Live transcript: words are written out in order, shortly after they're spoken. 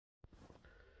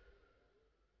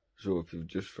So if you've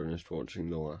just finished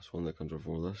watching the last one that comes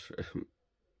before this, it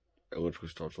literally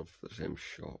starts off with the same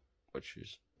shot, which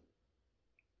is,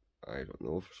 I don't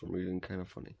know, for some reason, kind of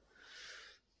funny.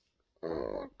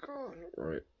 Oh god,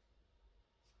 right.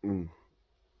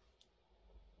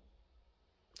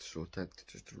 So tempted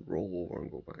just to roll over and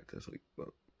go back to sleep, but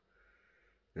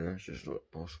yeah, it's just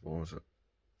not possible, is it?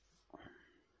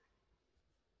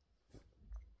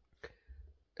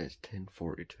 It's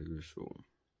 10:42, so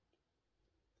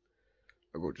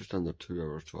I got just under 2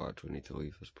 hours till I actually need to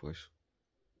leave this place.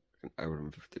 An hour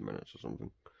and 50 minutes or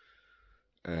something.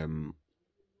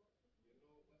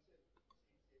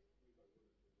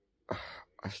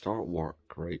 I start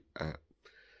work right at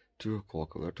 2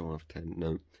 o'clock and I don't have 10.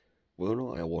 Now, whether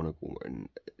or not I want to go in,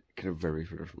 it kind of vary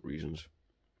for different reasons.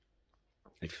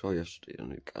 Like I saw yesterday,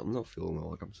 and I'm not feeling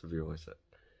well, like I'm severely sick.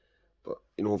 But,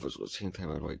 you know, if it's at the same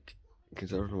time, I'd like,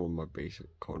 considering I'm on my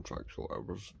basic contractual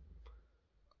hours,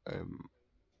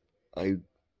 I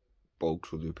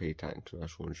also do pay tax and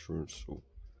national insurance, so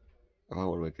if I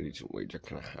want to make a decent wage, I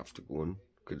kind of have to go in,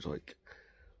 because, like,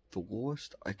 the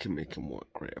lowest I can make in work,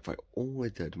 right, if I only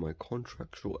did my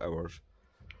contractual hours,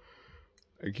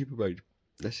 and keep in mind,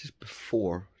 this is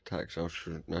before tax and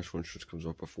national insurance comes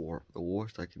up before, the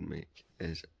lowest I can make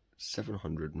is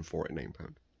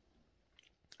 £749.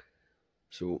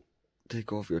 So,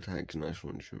 take off your tax and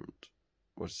national insurance,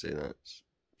 let's say that's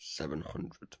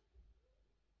 700.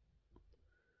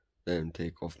 Then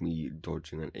take off me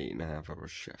dodging an 8.5 hour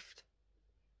shift.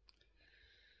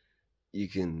 You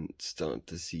can start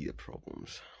to see the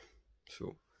problems.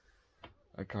 So,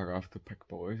 I kind of have to pick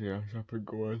boys here up and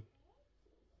go in.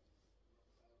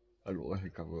 I don't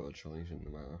think I've got a choice in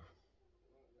the matter.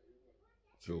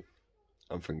 So,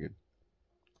 I'm thinking,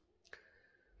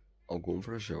 I'll go in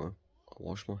for a shower, I'll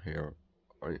wash my hair,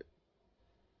 right?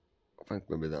 I think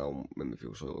maybe that'll make me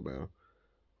feel slightly better.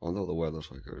 Although the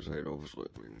weather's like outside, obviously,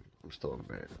 I mean, I'm still in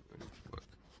bed.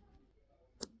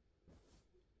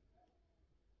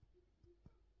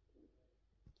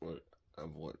 But like,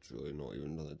 I've literally not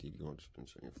even done the DV, I've just been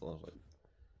sitting for the last, like,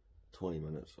 20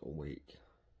 minutes awake.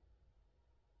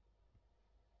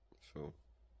 So,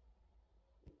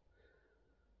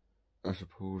 I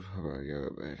suppose how about I get out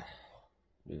of bed,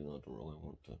 even though I don't really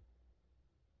want to.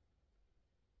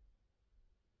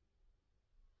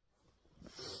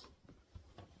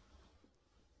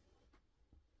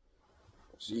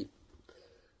 See,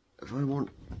 if I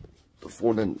want the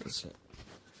phone in to sit,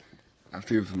 I have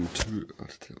to give them I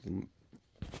have to tell them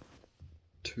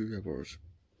 2 hours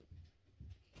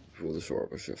before the start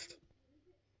of a shift.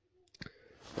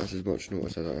 That's as much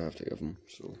notice as I have to give them,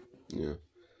 so, yeah.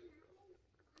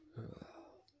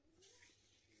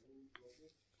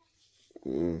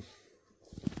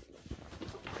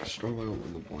 Start my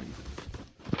own the point.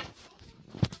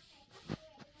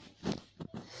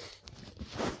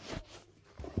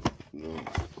 No,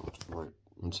 right,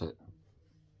 that's it.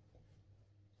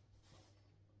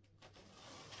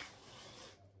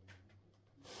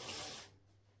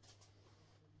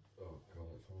 Oh god,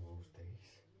 it's one of those days.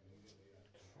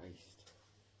 Christ.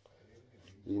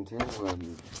 You can tell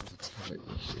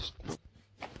it's just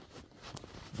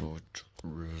not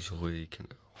really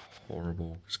kind of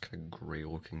horrible, it's kind of grey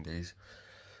looking days.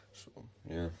 So,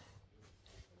 yeah.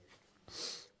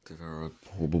 To be fair, I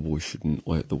probably shouldn't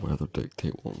let the weather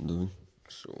dictate what I'm doing.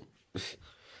 So,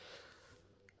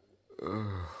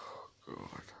 oh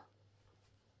god.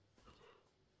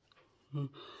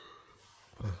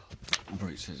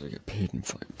 Bright says I get paid in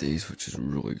 5 days, which is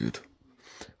really good.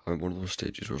 I'm one of those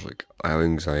stages where it's like, I have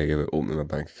anxiety about opening my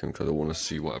bank account because I don't want to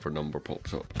see whatever number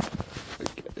pops up.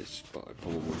 But I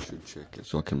probably should check it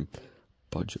so I can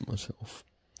budget myself.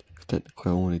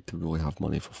 Technically, I only need to really have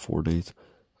money for 4 days.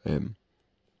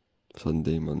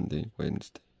 Sunday, Monday,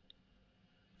 Wednesday.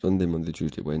 Sunday, Monday,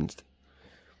 Tuesday, Wednesday.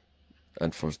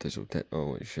 And Thursday, so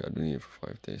technically, shit, I don't need it for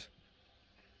 5 days.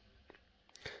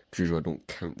 Because usually I don't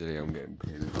count the day I'm getting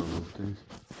paid on those days.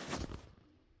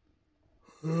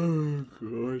 Oh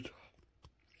god.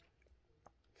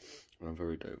 I'm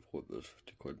very doubtful that there's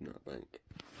 50 quid in that bank.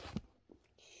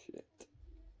 Shit.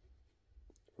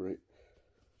 Right.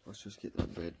 Let's just get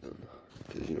that bed done.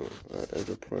 Because, you know, that is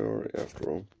a priority after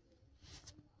all.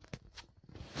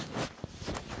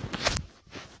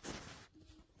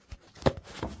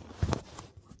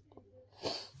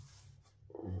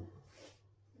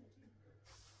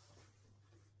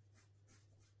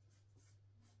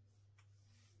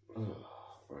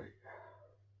 Right.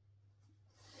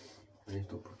 I need to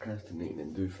stop procrastinating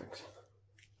and do things.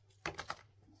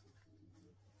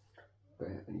 But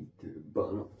I need to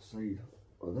button up the side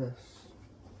of this.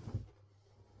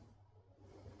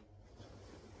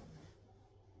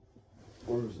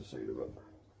 Where's the side of it?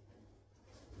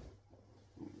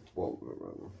 Well,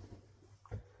 rather.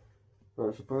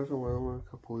 I'm surprised only a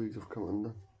couple of these have come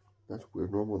undone. That's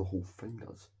weird. Normally the whole thing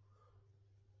does.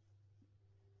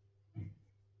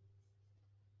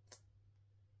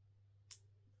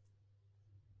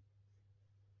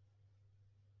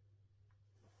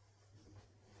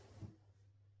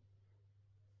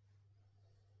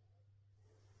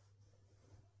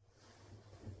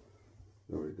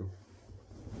 There we go.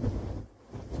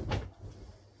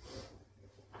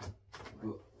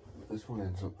 But this one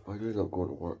ends up, I do end up going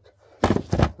to work.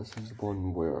 This is the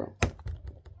one where,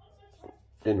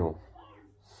 you know,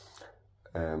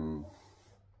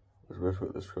 what's the best way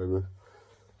to describe this?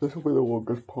 This will be the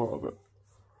longest part of it.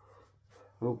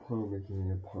 I don't plan on making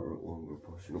any part of it longer,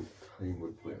 plus, you know, time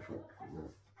would play a factor in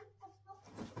that.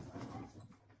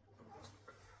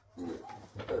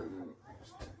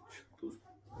 Just check those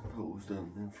pillows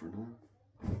down there for now.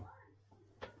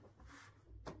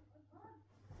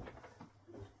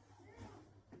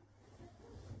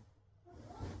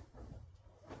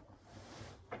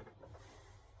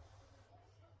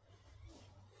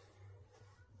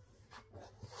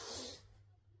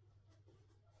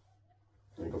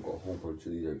 I think I've got a whole bunch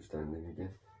of these outstanding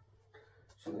again,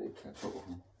 so I need to catch up with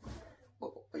them.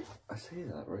 But like, I say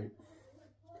that, right?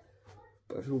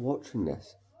 But if you're watching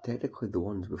this, technically the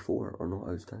ones before are not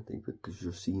outstanding because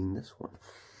you're seeing this one.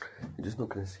 You're just not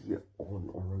going to see it on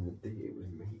or around the day it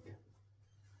was made.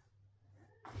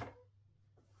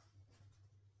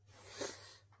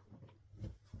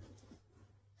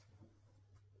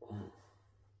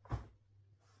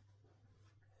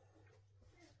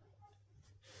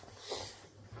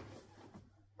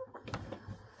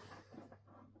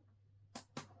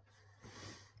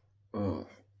 Oh,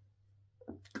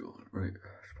 God, right,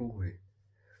 probably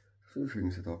a few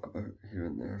things to talk about here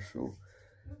and there, so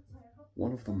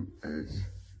one of them is,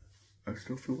 I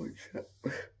still feel like shit.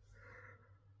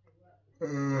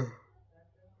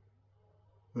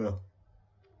 Yeah.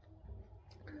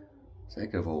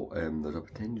 Second of all, there's a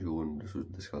potential, and this was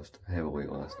discussed heavily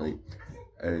last night,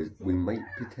 we might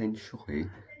potentially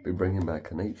be bringing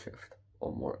back a night shift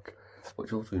on work,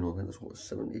 which also, you know, I think there's what,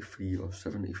 73 or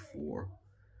 74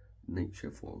 night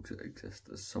shift logs that exist.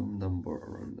 There's some number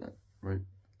around that, right?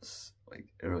 It's like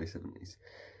early 70s.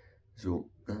 So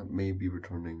that may be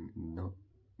returning,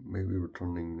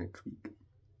 returning next week,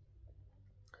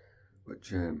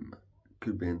 which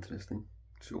could be interesting.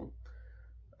 So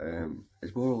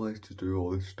it's more or less to do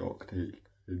all this stock take,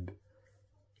 and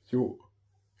so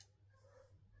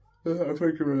I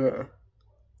think about that.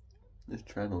 This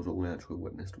channel's only actually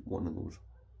witnessed one of those,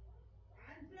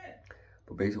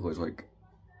 but basically it's like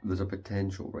there's a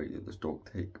potential, right, that the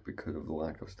stock take, because of the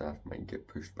lack of staff, might get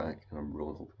pushed back, and I'm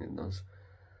really hoping it does,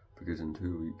 because in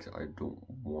 2 weeks I don't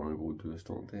want to go do a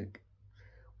stock take.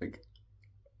 Like,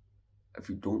 if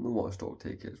you don't know what a stock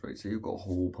take is, right, say you've got a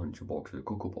whole bunch of boxes of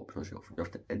Cocoa Pops on a shelf, you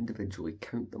have to individually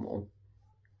count them all,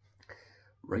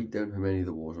 write down how many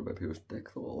there was on a bit of paper,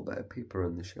 stick a little bit of paper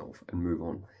on the shelf, and move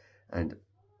on. And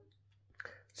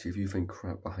see if you find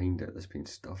crap behind it that's been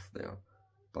stuffed there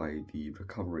by the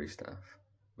recovery staff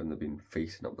when they've been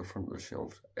facing up the front of the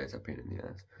shelves, it's a pain in the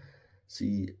ass.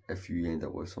 See if you end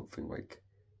up with something like,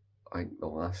 the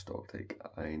last stock take,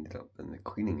 I ended up in the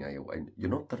cleaning aisle, and you're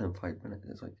not done in 5 minutes.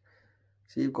 It's like,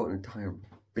 see, you've got an entire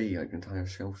bay, like an entire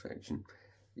shelf section,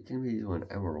 you can be doing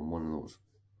an hour on one of those.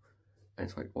 And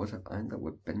it's like, what's it? I ended up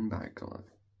with bin bags on it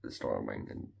at the start of mine,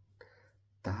 and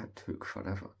that took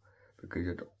forever because you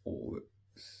had all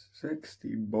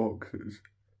 16 boxes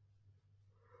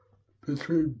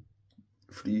between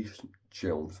 3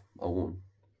 shelves alone.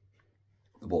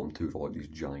 The bottom 2 are like these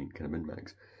giant kind of bin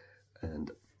bags,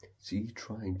 and see,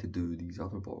 trying to do these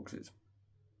other boxes,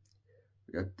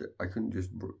 I couldn't just,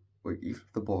 like, even if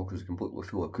the box was completely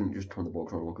full, I couldn't just turn the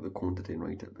box around and look at the quantity and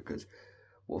write it, because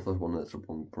what if there's one that's the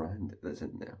wrong brand that's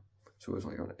in there? So it's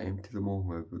like, I'm gonna empty them all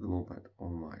out, put them all back. Oh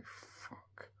my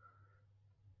fuck.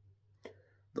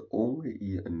 The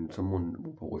only, and someone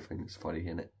will probably find this funny,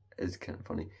 and it is kind of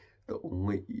funny, the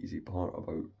only easy part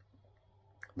about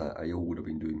that aisle would have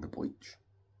been doing the bleach.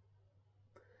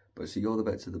 But see all the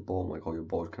bits at the bottom, like all your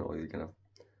bottles, kind of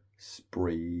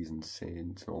sprays and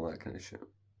scents and all that kind of shit.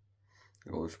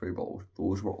 Like all the spray bottles,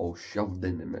 those were all shoved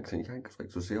in and mixed. And you can't,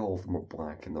 like, so say all of them are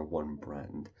black and they're one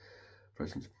brand. For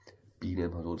instance,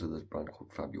 B&M has loads of this brand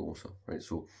called Fabuloso, right?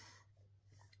 So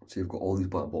you've got all these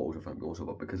black bottles of Fabuloso,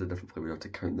 but because of different flavours, you have to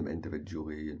count them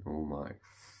individually, and oh my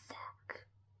fuck.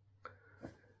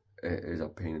 It is a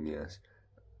pain in the ass.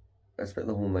 I spent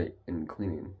the whole night in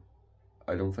cleaning.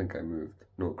 I don't think I moved.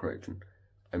 No, correction.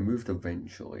 I moved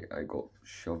eventually. I got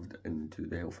shoved into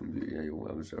the health and beauty aisle.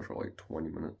 I was there for like 20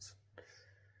 minutes.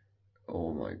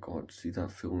 Oh my god, see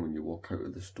that feeling when you walk out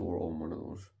of the store on one of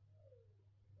those?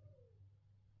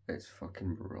 It's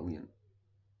fucking brilliant.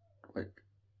 Like,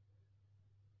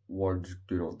 words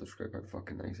do not describe how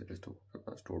fucking nice it is to walk out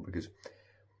that store, because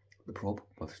the problem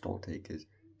with stock take is,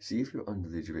 see if you're under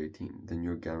the age of 18, then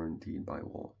you're guaranteed by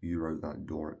law you're out that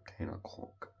door at 10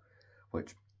 o'clock,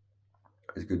 which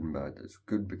is good and bad. It's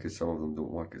good because some of them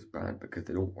don't work, it's bad because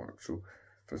they don't work. So,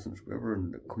 for instance, we were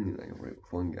in the cleaning aisle, right,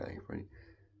 with one guy, right,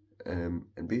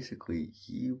 and basically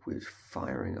he was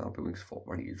firing up and we just thought,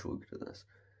 right, he's really good at this.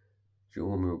 Do you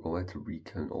know when we were going to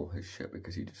recount all his shit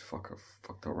because he just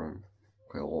fucked around?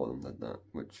 Quite a lot of them did that,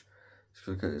 which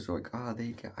it's like, they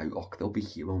get out, they'll be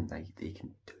here all night, they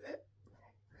can do it.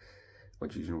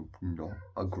 Which is, not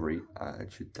a great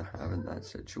attitude to have in that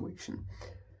situation.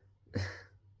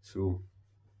 So,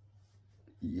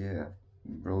 yeah,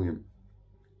 brilliant.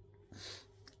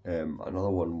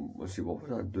 Another one, let's see, what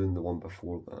was I doing the one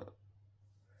before that?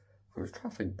 I was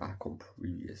traffic back on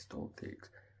previous stock takes.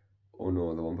 Oh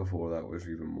no, the one before that was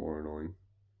even more annoying.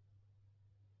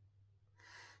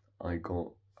 I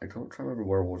can't remember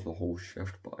where it was the whole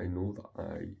shift, but I know that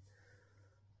I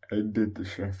ended the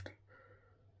shift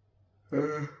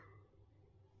in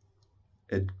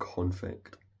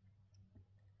conflict.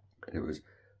 And it was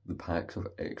the packs of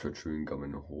extra chewing gum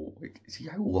in the hole. Like, see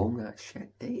how long that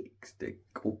shit takes to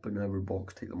open every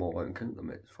box, take them all out and count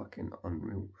them? It's fucking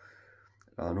unreal.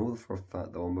 I know for a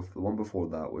fact the one before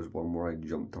that was one where I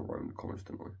jumped around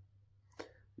constantly.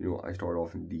 I started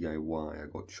off in DIY, I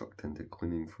got chucked into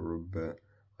cleaning for a bit,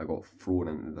 I got thrown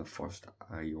into the first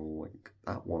aisle, like,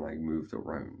 that one I moved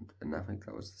around, and I think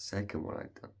that was the second one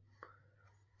I'd done.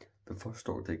 The first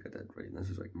stock take I did, right, and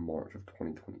this is like March of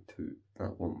 2022,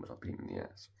 that one was a pain in the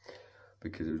ass,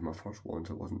 because it was my first one,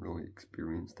 so I wasn't really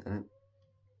experienced in it.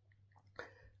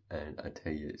 And I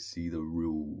tell you, see the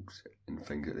rules and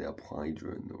things that they apply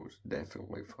during those,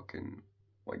 definitely fucking,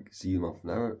 like, see them off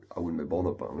now, I wouldn't be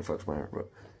bothered, but I'm gonna fix my hair, but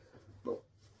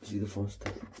see the first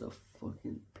time, the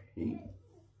fucking pain.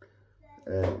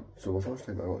 So the first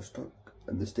time I got stuck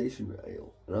in the stationery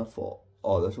aisle, and I thought,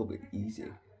 oh, this will be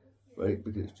easy, right,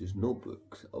 because it's just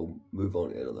notebooks, I'll move on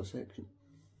to another section,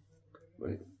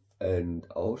 right, and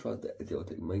I also had the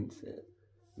idiotic mindset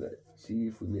that, see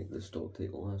if we make the stock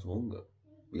take last longer,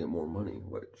 we get more money,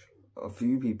 which a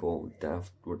few people were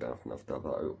daft enough to have that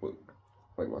outlook,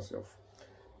 like myself.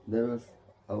 Now,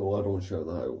 I don't share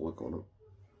that outlook on it.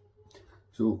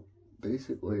 So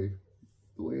basically,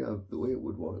 the way it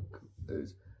would work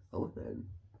is I went in,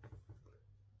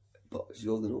 but see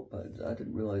all the notepads, I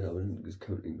didn't realise I wasn't just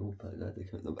counting notepads, I had to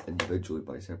count them individually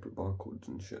by separate barcodes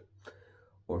and shit,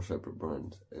 or separate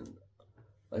brands, and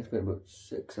I spent about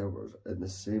 6 hours in the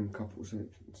same couple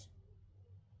sections.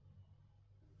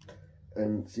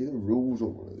 And see the rules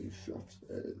on one of these shifts,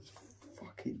 it's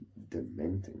fucking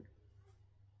dementing.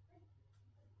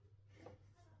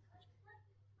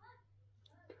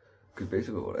 Because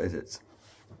basically what it is,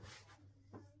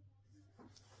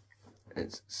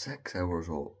 it's 6 hours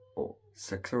or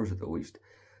 6 hours at the least.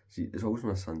 See, it's always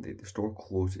on a Sunday, the store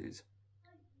closes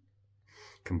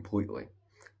completely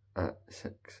at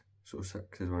 6. So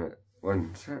 6 is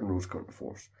when certain rules come into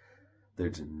force.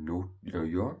 There's no, you're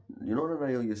not in an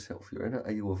aisle yourself, you're in an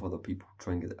aisle with other people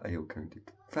trying to get the aisle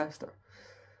counted faster.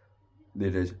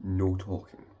 There is no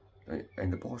talking, right?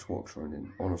 And the boss walks around, and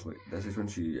honestly, this is when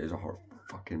she is her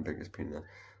fucking biggest pain in the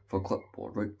for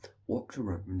clipboard, right? Walks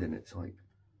around and it's like,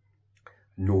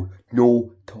 no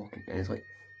talking, and it's like,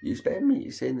 you expect me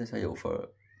to stay in this aisle for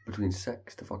between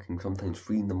 6 to fucking sometimes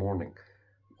 3 in the morning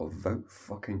without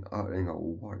fucking uttering a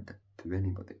word to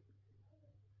anybody?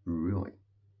 Really?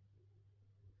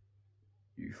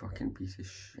 You fucking piece of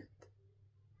shit.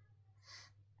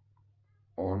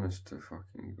 Honest to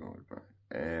fucking God,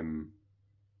 man.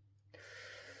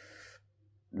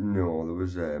 No, there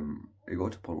was, it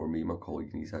got to the point where me and my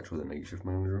colleague, and he's actually the night shift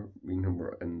manager, me and him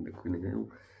were in the cleaning aisle,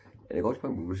 and it got to the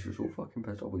point where we were just so fucking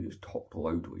pissed off, we just talked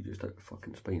loudly, just out the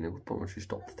fucking spine. At the point where she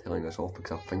stopped telling us off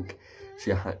because I think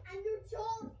she had,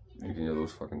 you can hear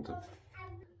those fucking two.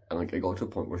 And like, it got to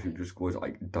the point where she just goes,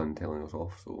 like, done telling us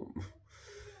off, so,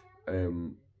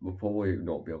 we'll probably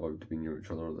not be allowed to be near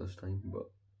each other this time, but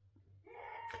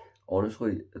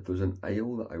honestly, if there's an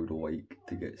aisle that I would like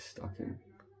to get stuck in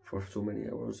for so many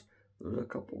hours, there's a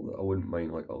couple that I wouldn't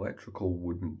mind, like electrical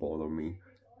wouldn't bother me,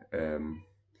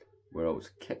 where else,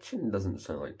 kitchen doesn't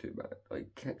sound like too bad,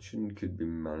 like kitchen could be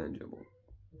manageable,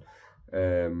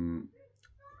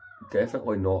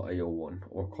 definitely not aisle 1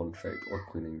 or confect or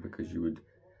cleaning, because you would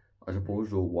I suppose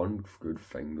though one good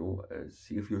thing though is,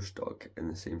 see if you're stuck in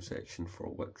the same section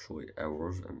for literally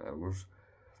hours and hours,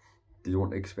 they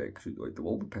don't expect you, like, they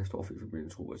will be pissed off if you're being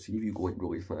slow, but see if you go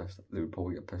really fast, they would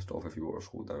probably get pissed off if you were to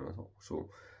slow down at all. So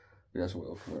yeah, that's what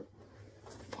I'll for it.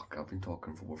 Fuck, I've been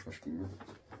talking for over 15 minutes.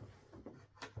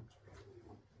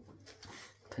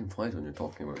 Time flies when you're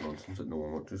talking about nonsense that no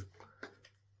one watches.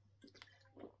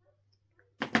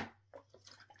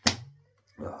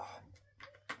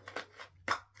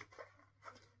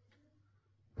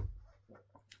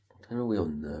 Time are we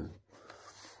on now?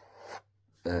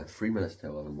 3 minutes to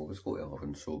 11, we'll just go to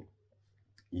 11, so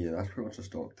yeah, that's pretty much a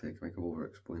stock take. I might have over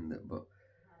explained it, but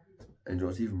and you know,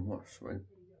 it's even worse, right?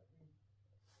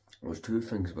 There's two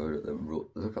things about it that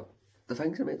wrote, look up, the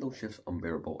things that make those shifts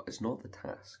unbearable, it's not the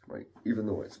task, right? Even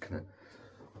though it's kind of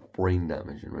brain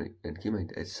damaging, right? And keep in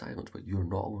mind, it's silence, but you're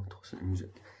not allowed to listen to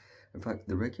music. In fact,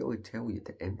 they regularly tell you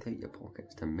to empty out your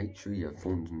pockets to make sure your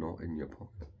phone's not in your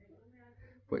pocket,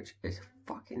 which is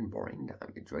fucking brain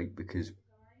damage, right? Because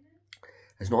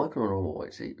it's not like on a normal,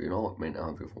 like, say, you're not meant to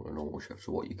have your phone on a normal shift,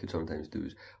 so what you could sometimes do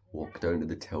is walk down to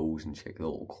the tills and check the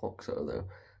little clocks that are there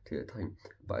to your time.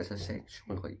 But it's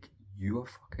essentially like, you are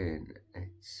fucking,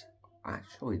 it's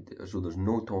actually, so there's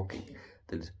no talking,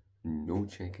 there's no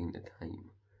checking the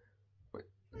time, like,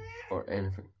 or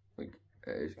anything. Like,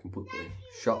 it is completely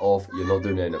shut off, you're not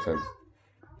doing anything.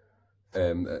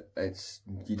 It's,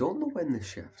 you don't know when the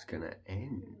shift's gonna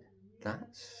end.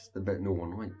 That's the bit no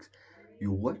one likes.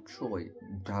 You literally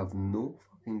have no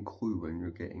fucking clue when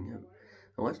you're getting out.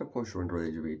 Unless, of course, you're under the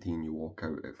age of 18, you walk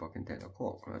out at fucking 10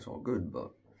 o'clock, that's all good,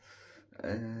 but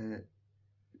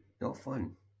not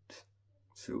fun.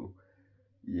 So,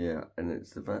 yeah, and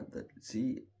it's the fact that,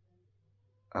 see,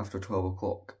 after 12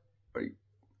 o'clock, right,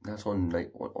 that's on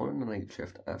the night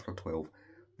shift, after 12,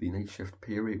 the night shift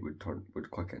pay rate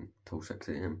would click in till 6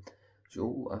 AM.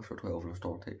 So after 12 and a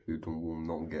start take, you will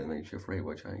not get a night shift rate,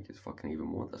 which I think is fucking even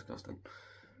more disgusting.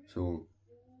 So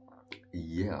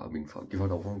yeah, I mean, fuck, you've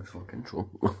had a long fucking intro.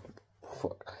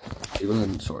 Fuck. Even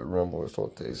then, sorry, Rambo is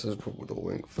not this is probably the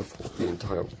link for the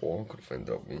entire vlog could find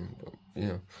out me, but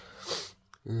yeah.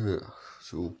 Yeah.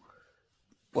 So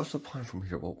what's the plan from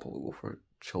here? We'll probably go for a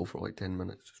chill for like 10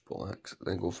 minutes, just relax,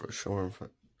 then go for a shower and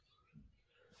fit.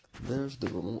 There's the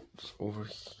remote over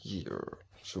here.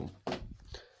 So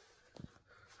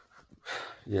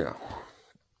yeah,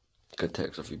 could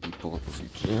text a few people, a few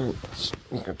clients.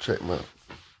 I'm gonna check my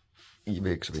eBay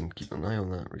because I've been keeping an eye on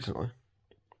that recently.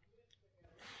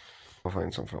 I'll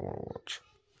find something I want to watch.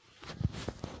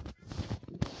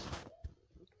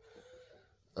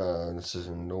 And this is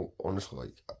no, honestly,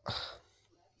 like,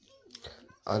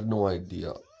 I had no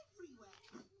idea.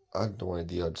 I'd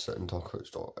sit and talk about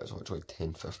stock. It's actually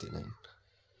 10:59.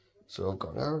 So I've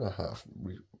got an hour and a half,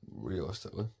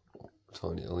 realistically, until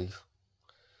I need to leave.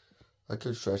 I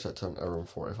could stretch that to an hour and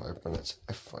 45 minutes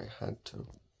if I had to.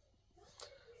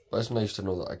 But it's nice to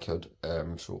know that I could.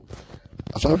 So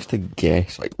if I was to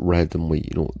guess, like, randomly,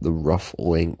 you know, the rough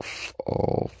length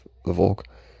of the vlog,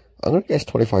 I'm gonna guess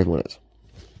 25 minutes.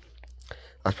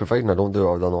 As providing I don't do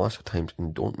what I've done the last few times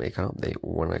and don't make an update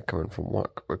when I come in from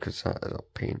work, because that is a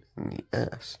pain in the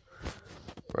ass.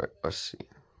 Right, let's see.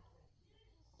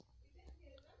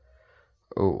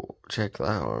 Oh, check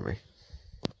that, army.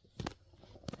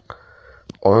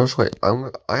 Honestly, I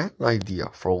had an idea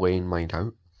for laying mine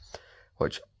out,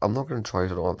 which I'm not going to try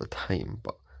as I don't have the time,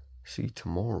 but see,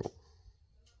 tomorrow,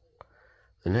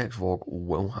 the next vlog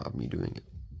will have me doing it.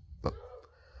 But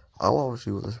I'll always see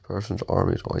what this person's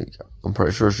army is like. I'm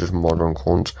pretty sure it's just modern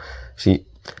clones. See,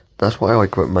 that's what I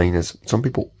like about mine is, some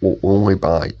people will only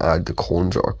add the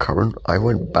clones that are current. I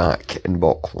went back and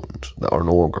bought clones that are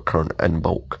no longer current in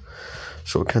bulk.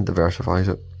 So it kind of diversifies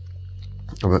it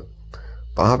a bit.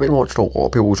 But I've been watching a lot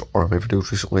of people's army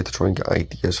videos recently to try and get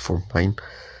ideas for mine.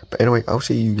 But anyway, I'll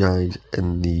see you guys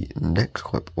in the next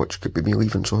clip, which could be me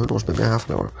leaving, so who knows, maybe half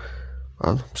an hour.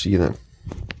 I'll see you then.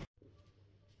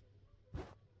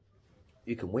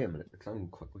 You can wait a minute, because I'm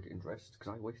quickly getting dressed,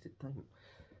 because I wasted time.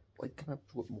 Like, can I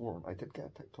put more on? I did get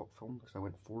a TikTok film, because I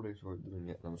went 4 days without doing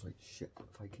it, and I was like, shit,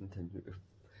 if I continue to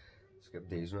skip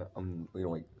days on it, you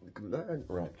know, like, the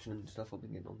interaction and stuff I've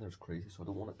been getting on there is crazy, so I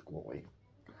don't want it to go away.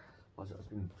 Plus, it's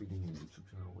been feeding the YouTube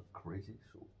channel like crazy,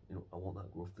 so, you know, I want that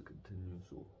growth to continue,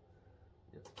 so,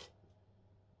 yeah.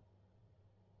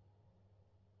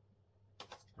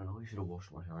 I know I should have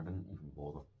washed my hair, I didn't even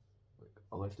bother. Like,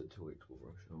 I left it too late to go for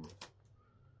a shower.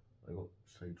 I got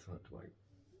sidetracked by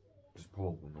just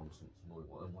probably nonsense, knowing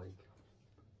what I'm like.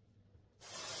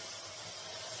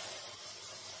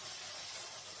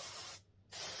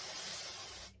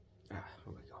 Ah,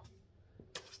 there we go.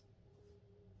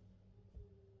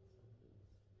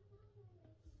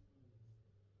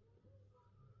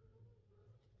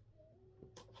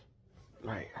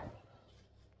 Right.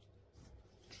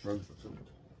 Trousers and...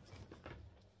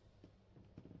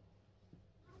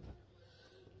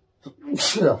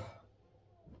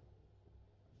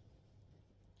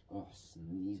 Oh,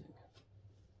 sneezing.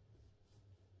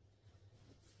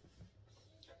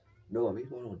 No, I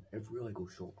made one on every Lego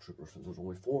Shock Trooper since there's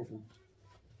only 4 of them.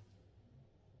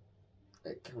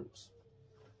 It counts.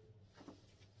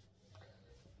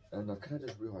 And I kind of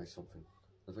just realised something.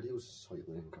 The video's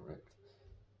slightly incorrect.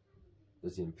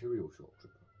 There's the Imperial Shock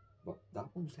Trooper, but that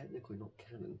one's technically not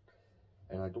canon,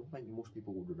 and I don't think most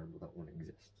people would remember that one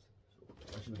exists. So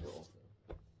I should get it off there.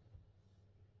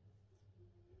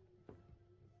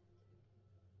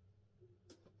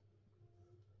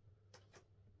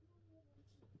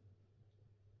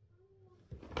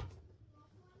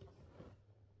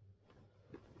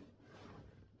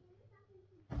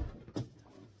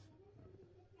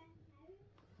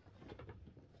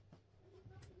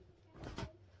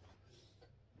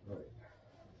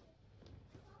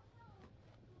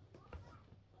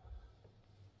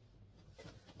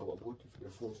 I've got Bluetooth for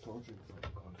your phone's charging. Oh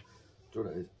god. Do you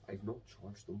know what it is? I've not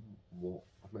charged them.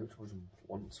 I've now charged them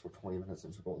once for 20 minutes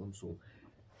since I got them, so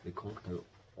they conked out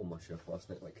on my shift last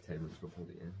night like 10 minutes before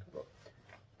the end. But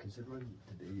considering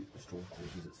today the store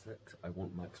closes at 6, I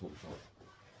want maximum charge.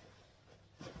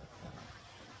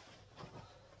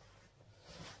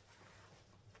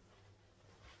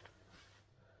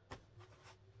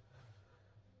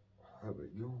 How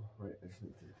about you? Right, I just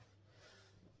need to...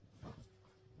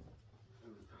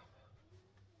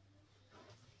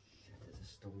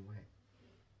 Still wet.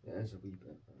 It is a wee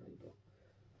bit, but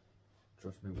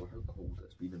trust me, with how cold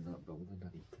it's been in that building, I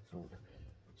need this on.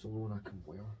 It's the only one I can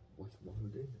wear with my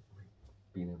hoodie, like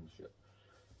being in shit,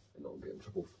 and not get in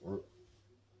trouble for it.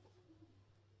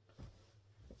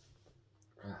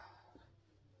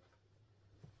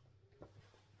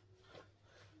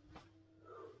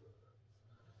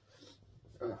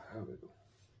 How we go?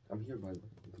 I'm here by the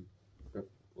way.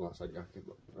 Well, that's a jacket,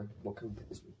 but what can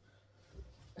piss me?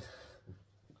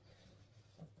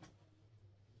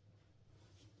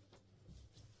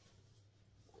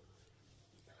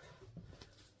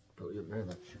 Brilliant, man,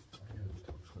 that shit.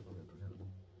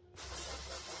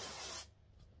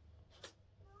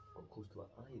 I'm close to an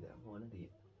eye there, I'm not an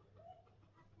idiot.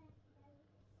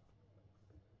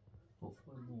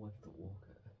 Hopefully I know I have to walk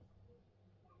it.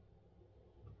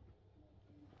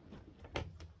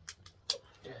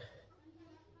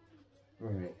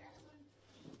 Right.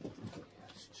 Okay,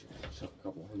 let's check a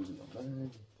couple things in my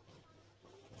bag.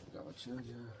 Got my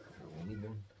charger, I will need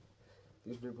one.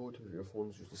 These new Bluetooth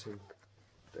earphones use the same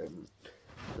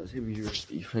the same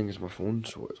USB thing as my phone,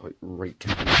 so it's like right to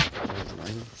the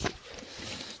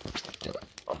so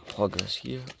unplug this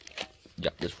here. Yeah,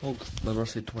 this plug. Remember I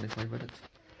said 25 minutes?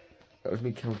 That was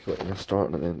me calculating the start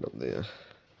and the end up there.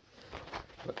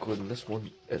 But according to this one,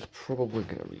 it's probably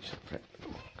gonna reach it.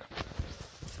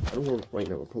 I know right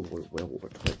now we're probably well over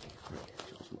 20. Right,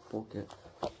 just my pocket.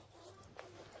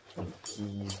 And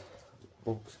key,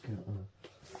 box cutter.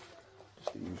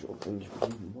 Just the usual things we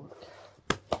need in work.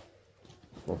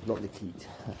 Well, not the keys,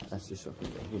 that's just something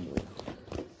that you know.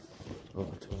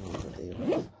 Oh, tomorrow's my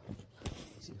day off.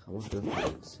 See, I was doing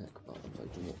it sick, but I was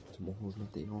like, you know what, tomorrow's my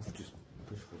day off, just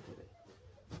push for today.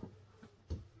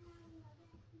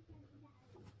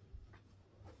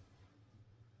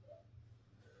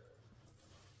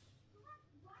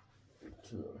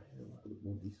 So, a bit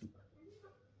more decent.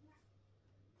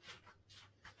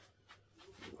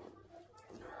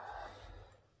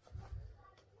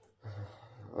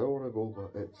 I don't want to go,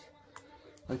 but it's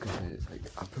like I said, it's like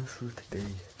I push through today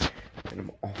and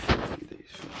I'm off for a few days.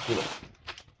 So, you know,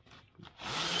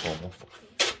 I'm off for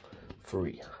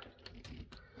free.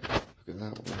 Look at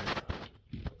that one.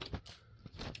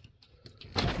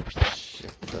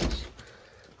 Shit, that's.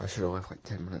 I should have left like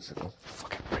 10 minutes ago.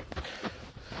 Fucking right.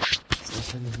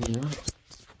 What's in here?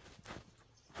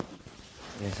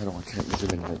 Yes, I know I can't use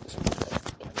it in like this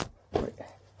one. Right.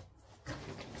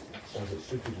 As it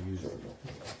should be used or not.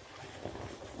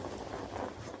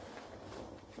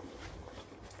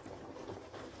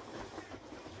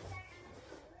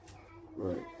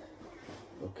 Right.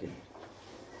 Okay.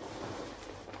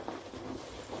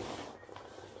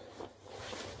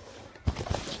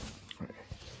 Right.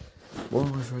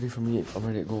 One was ready for me. I'm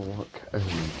ready to go work. Look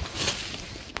at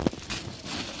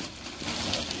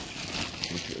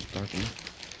it's dark enough.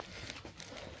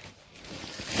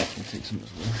 I'll take some of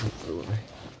this wash up the way.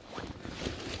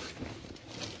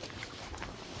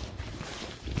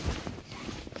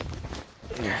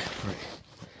 Yeah, right.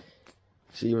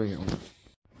 See you when I get home.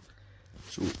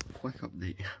 So, quick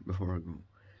update before I go.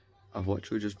 I've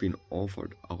literally just been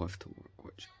offered a lift to work,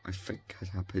 which I think has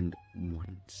happened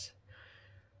once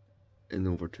in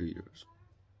over 2 years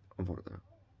I've worked there.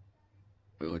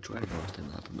 Literally, the last time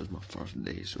that happened was my first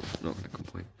day, so I'm not going to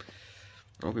complain.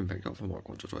 I've been picked up from work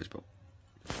once or twice, but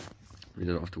we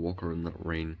didn't have to walk around that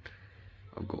rain.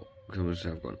 I've got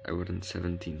an hour and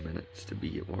 17 minutes to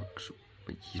be at work, so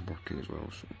like he's working as well,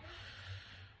 so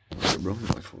I'm running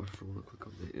my forward for a quick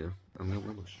update, yeah. I'm gonna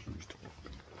wear my shoes to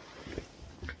work.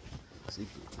 See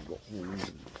if I've got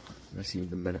holes, and I see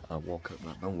the minute I walk out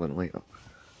that building later,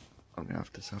 I'm gonna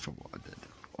have to suffer what I did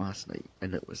last night,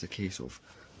 and it was a case of,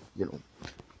 you know,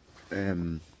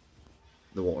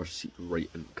 the water seeped right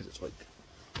in, because it's like,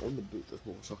 on the boot there's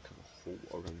no sucking a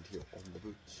hole around here on the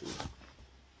boot, so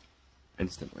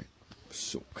instantly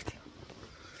soaked.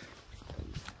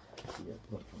 And, yeah,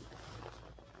 not fun.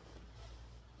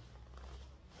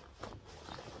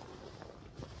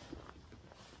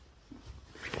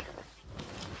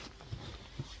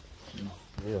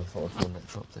 Yeah, I thought I'd film that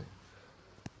shot there.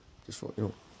 Just thought, you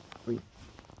know, wait.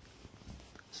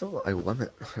 It's not that I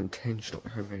limit intentionally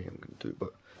how many I'm going to do,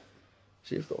 but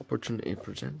see if the opportunity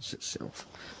presents itself,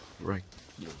 right,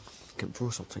 you know, can throw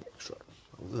something extra.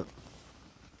 I'll do it.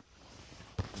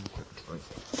 Try.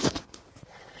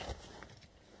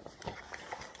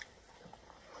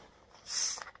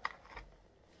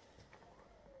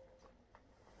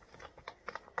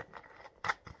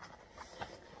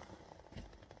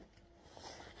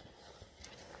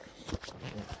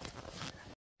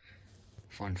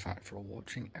 Fun fact for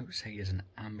watching, outside is an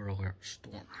Amber Alert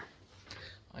storm.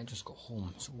 I just got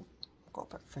home, so I've got a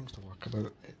bit of things to work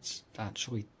about. It's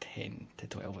actually 10 to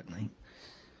 12 at night.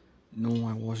 No,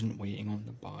 I wasn't waiting on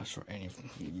the bus or anything,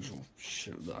 the usual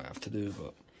shit that I have to do,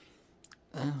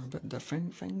 but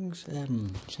different things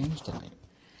changed tonight.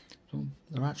 So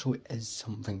there actually is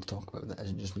something to talk about that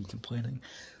isn't just me complaining,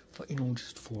 but you know,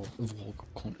 just for vlog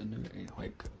continuity,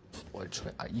 like,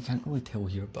 literally, you can't really tell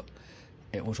here, but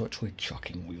it was literally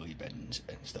chucking wheelie bins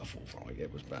and stuff over, like,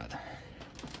 it was bad.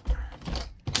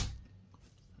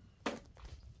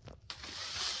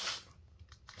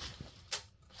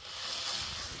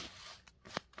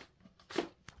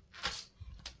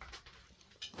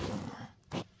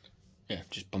 Yeah,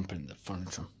 just bumping into the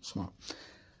furniture, smart.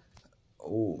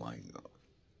 Oh my god.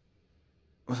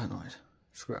 What's that noise?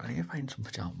 Screw it, I need to find some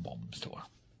pajama bombs to wear.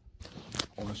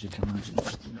 Or as you can imagine,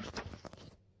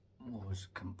 was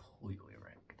completely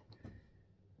wrecked.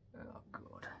 Oh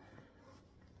god.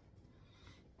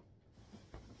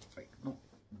 Like, not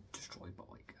destroyed, but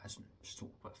like, as in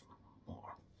soaked with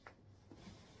water.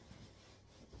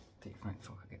 Take thanks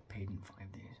so I could get paid in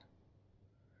 5 days.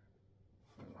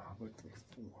 How about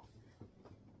 4?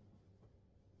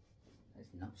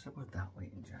 It's nuts that we're that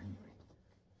late in January.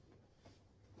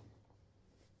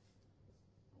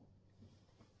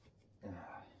 Right.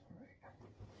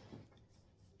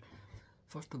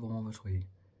 First of all, obviously,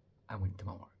 I went to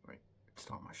my work, right, to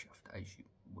start my shift, as you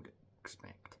would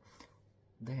expect.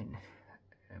 Then,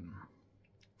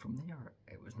 from there,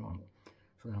 it was normal.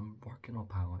 So then I'm working on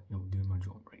pallet, you know, doing my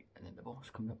job, right, and then the boss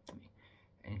comes up to me,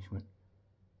 and she went,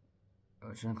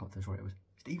 she didn't come up to the store, it was,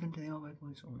 Stephen, to the office,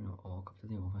 please, or, you know, I'll come to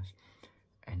the office.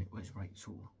 And it was, right,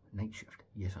 so, night shift,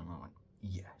 yes or no? I'm like,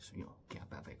 yes, you know, get a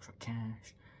bit of extra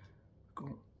cash,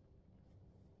 go.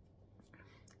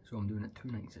 So I'm doing it 2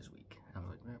 nights this week, and I was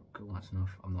like, well, cool, that's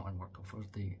enough, I'm not in work till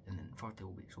Thursday, and then Thursday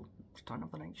will be, so, starting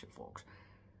off the night shift, folks,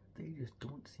 they just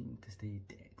don't seem to stay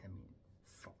dead. I mean,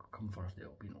 fuck, come Thursday,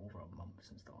 it'll been over a month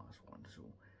since the last one, so,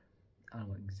 I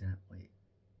know exactly,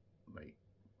 right,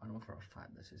 I know for a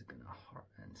fact this is gonna hurt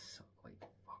and suck like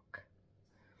fuck.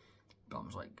 But I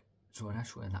was like, so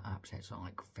initially the app said something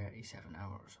like 37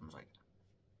 hours. I was like,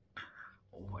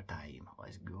 overtime,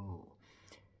 let's go.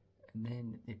 And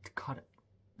then they cut it.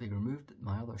 They removed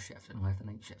my other shifts and left the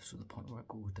night shifts, so the point where it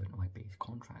goes down to my base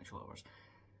contractual hours.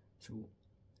 So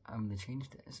they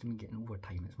changed it. Instead of me getting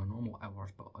overtime, it's my normal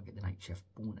hours, but I get the night shift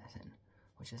bonus in,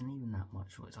 which isn't even that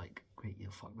much. So it's like, great, you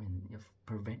fuck me, you've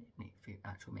prevented me from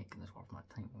actually making this worth my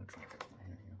time. I'm gonna try to get my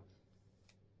hair here.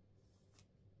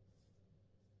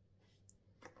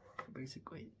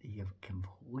 Basically, they have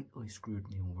completely screwed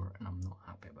me over, and I'm not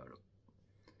happy about it.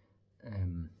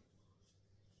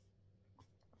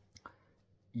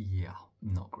 Yeah,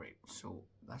 not great. So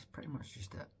that's pretty much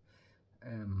just it.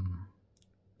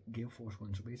 Gale Force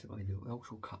 1, so basically they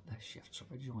also cut this shift. So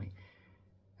originally,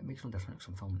 it makes no difference,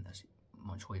 I'm filming this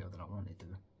much later than I wanted to.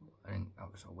 I think I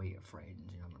was away at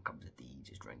friends, you know, having a cup of tea,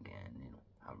 just drinking, you know,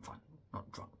 having fun.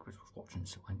 Not drunk, because I was watching,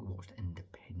 so I think we watched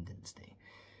Independence Day.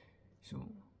 So,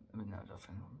 I mean, that was a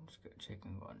thing. I'm just going to check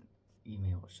and go on.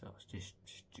 emails, so it's just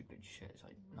stupid shit. It's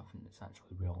like nothing that's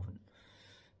actually relevant.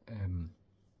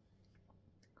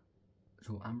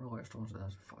 So Amber Alert Storms,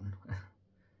 that's fun.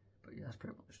 But yeah, that's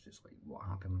pretty much just like what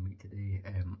happened with me today.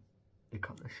 They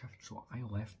cut the shift, so I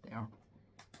left there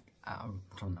at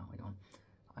turn that light on.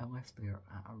 I left there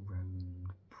at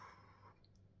around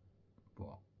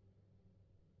what?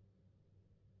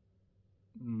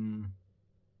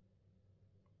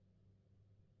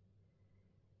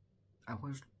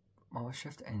 My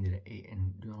shift ended at 8,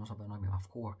 and to be honest, I've been on my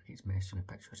co-worker keeps messaging me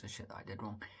pictures of shit that I did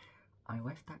wrong. I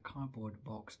left that cardboard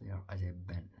box there as a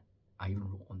bin. I even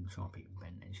wrote on the Sharpie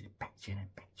bin, and she's bitching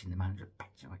and bitching, the manager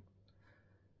bitching, like.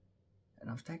 And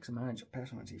I was texting the manager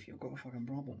personally, if you've got a fucking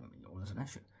problem with me or there's an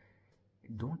issue,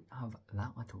 don't have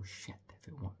that little shit if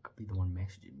it work be the one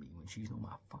messaging me when she's not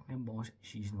my fucking boss,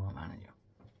 she's not a manager.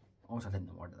 Also, I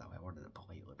didn't word it that way, I worded it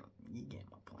politely, but you get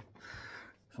my point.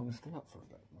 So I'm going to stay up for a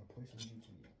bit. My place is GT.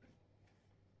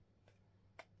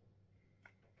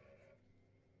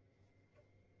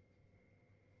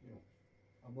 Yeah,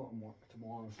 I've got work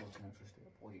tomorrow, so I can actually stay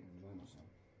up late and enjoy myself.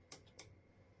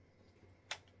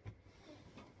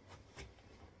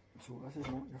 So this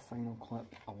is not your final clip.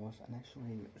 I was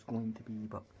initially it was going to be,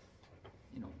 but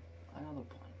you know, I had other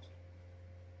plans.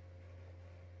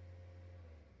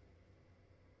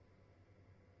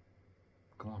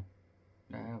 Come on.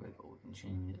 There we go, and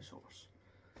change the source.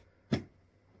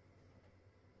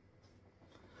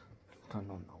 Turn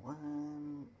on the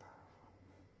lamp.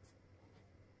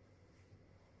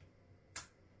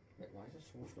 Wait, why is the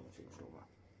source not changed over?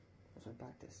 Was I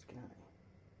back to Sky?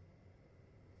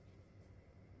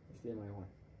 HDMI on.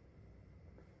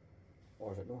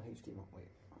 Or is it no HDMI?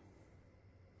 Wait.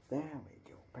 There we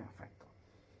go, perfect.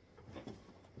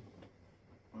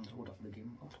 Let's load up the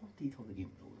game. I'll talk detail the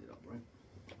game loaded up, right?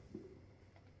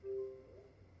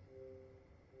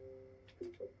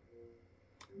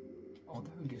 Oh,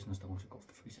 the gets nostalgic off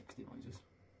the 360 noises.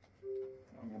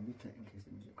 I'm going to mute it in case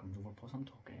the music comes over, plus I'm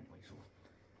talking anyway, so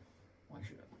why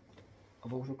should I?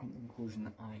 I've also come to the conclusion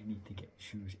that I need to get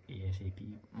shoes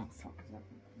ASAP. Oh fuck, is that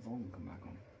volume come back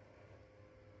on?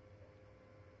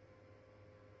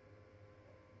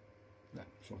 Yeah,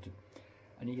 sorted.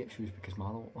 I need to get shoes because my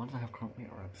ones I have currently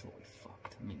are absolutely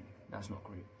fucked. I mean, that's not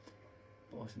great.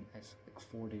 But listen, it's like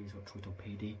 4 days or total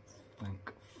payday.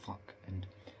 Thank fuck. And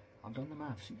I've done the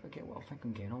maths. See if I get what I think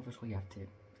I'm getting. Obviously, you have to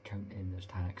count in there's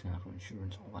tax, national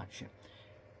insurance, all that shit.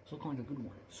 It's looking like a good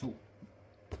one. So,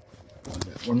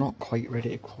 we're not quite ready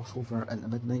to cross over at the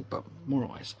midnight, but more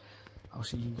or less. I'll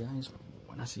see you guys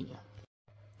when I see you.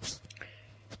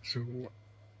 So,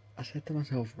 I said to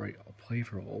myself, right, I'll play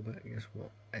for a little bit. Guess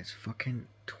what? It's fucking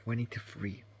 20 to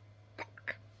 3.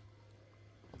 Fuck.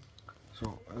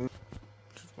 So,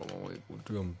 just what I'll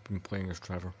do. I've been playing as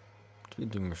Trevor. I've been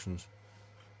doing missions.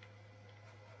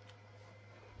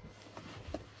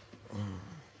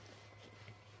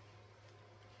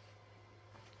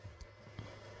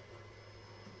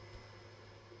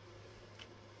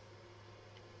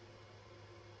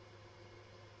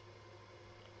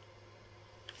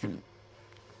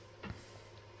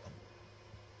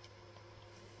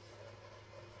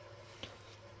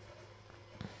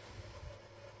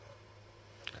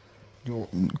 You know,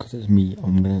 because it's me,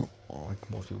 I'm gonna,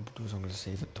 like most people do, is I'm gonna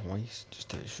save it twice, just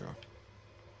to be sure.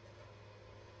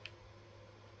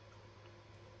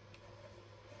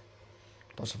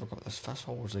 Plus I forgot this fast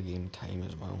forwards the game time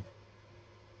as well.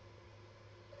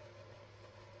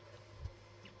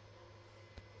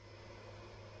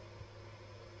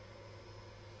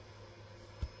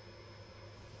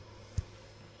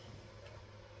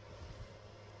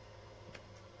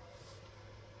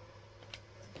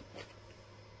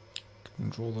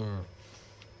 Controller.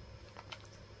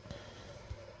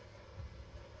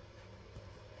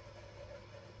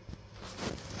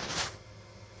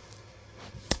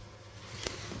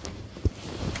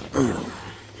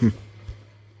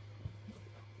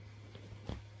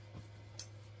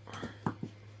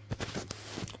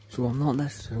 So I'm not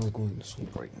necessarily going to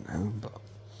sleep right now, but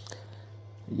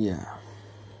yeah,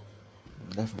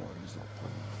 definitely is not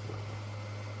playing.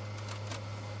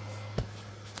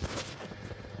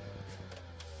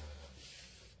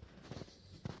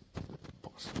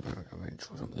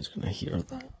 Eventually somebody's gonna hear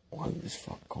that loud as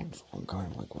fuck console and kind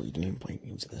of like, what are you doing playing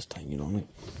games at this time, you know what I mean?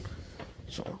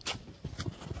 So,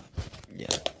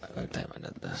 yeah, about time I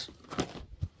did this.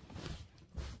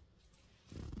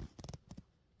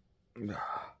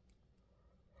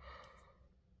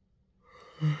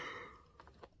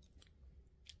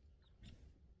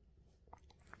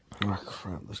 Oh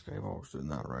crap, the Skybox doing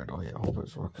that right. Oh yeah, I hope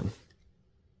it's working.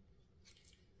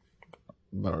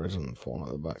 Batteries isn't falling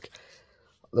out the back.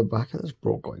 the back of this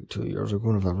broke like 2 years ago,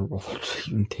 and I've never bothered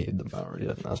to even take the battery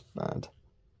in. That's bad.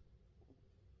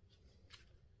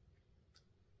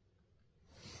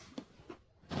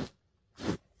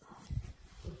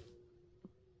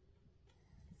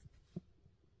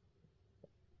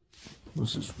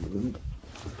 This is ruined.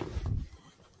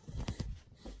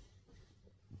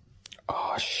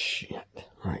 Oh shit.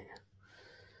 Right.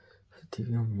 Put the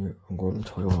TV on mute. I'm going to the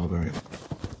toilet. I'll be right back.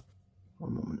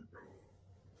 1 moment.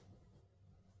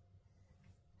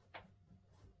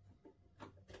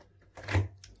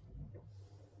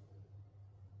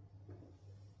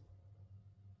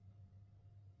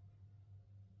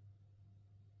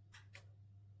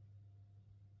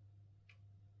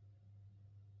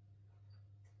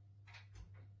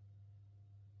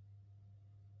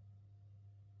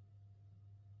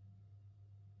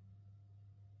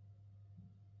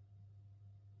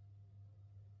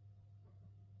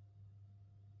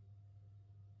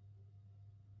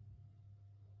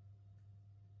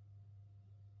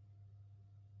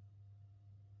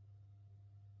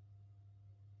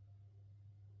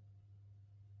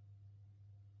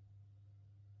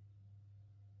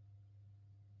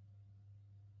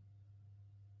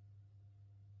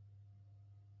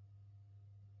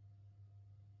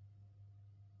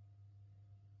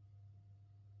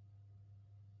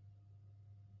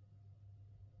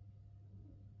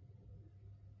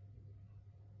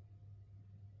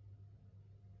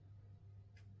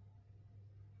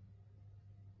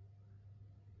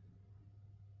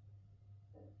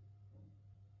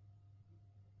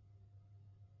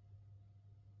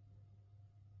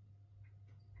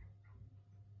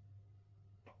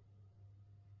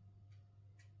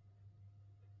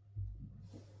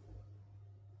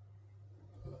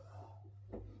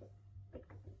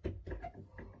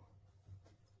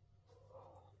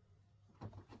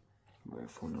 My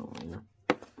phone over here.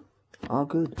 Oh,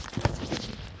 good.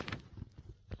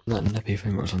 That nippy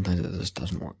finger, sometimes it just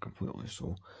doesn't work completely,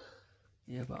 so.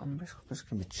 Yeah, but I'm just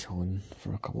gonna be chilling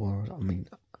for a couple hours. I mean,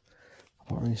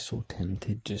 I'm already so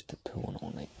tempted just to pull an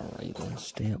all-night ride and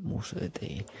stay up most of the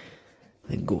day,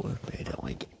 then go to bed at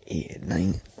like 8 at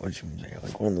night, which means I have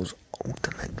like one of those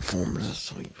ultimate forms of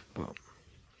sleep, but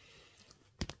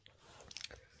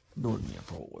knowing me, I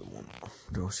probably won't.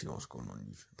 I'll see what's going on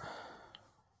YouTube.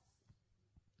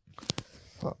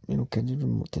 But, you know,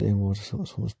 considering what today was, I thought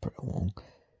this one was pretty long.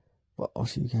 But I'll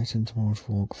see you guys in tomorrow's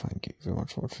vlog. Thank you very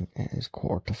much for watching. It is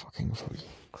 3:45.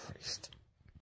 Christ.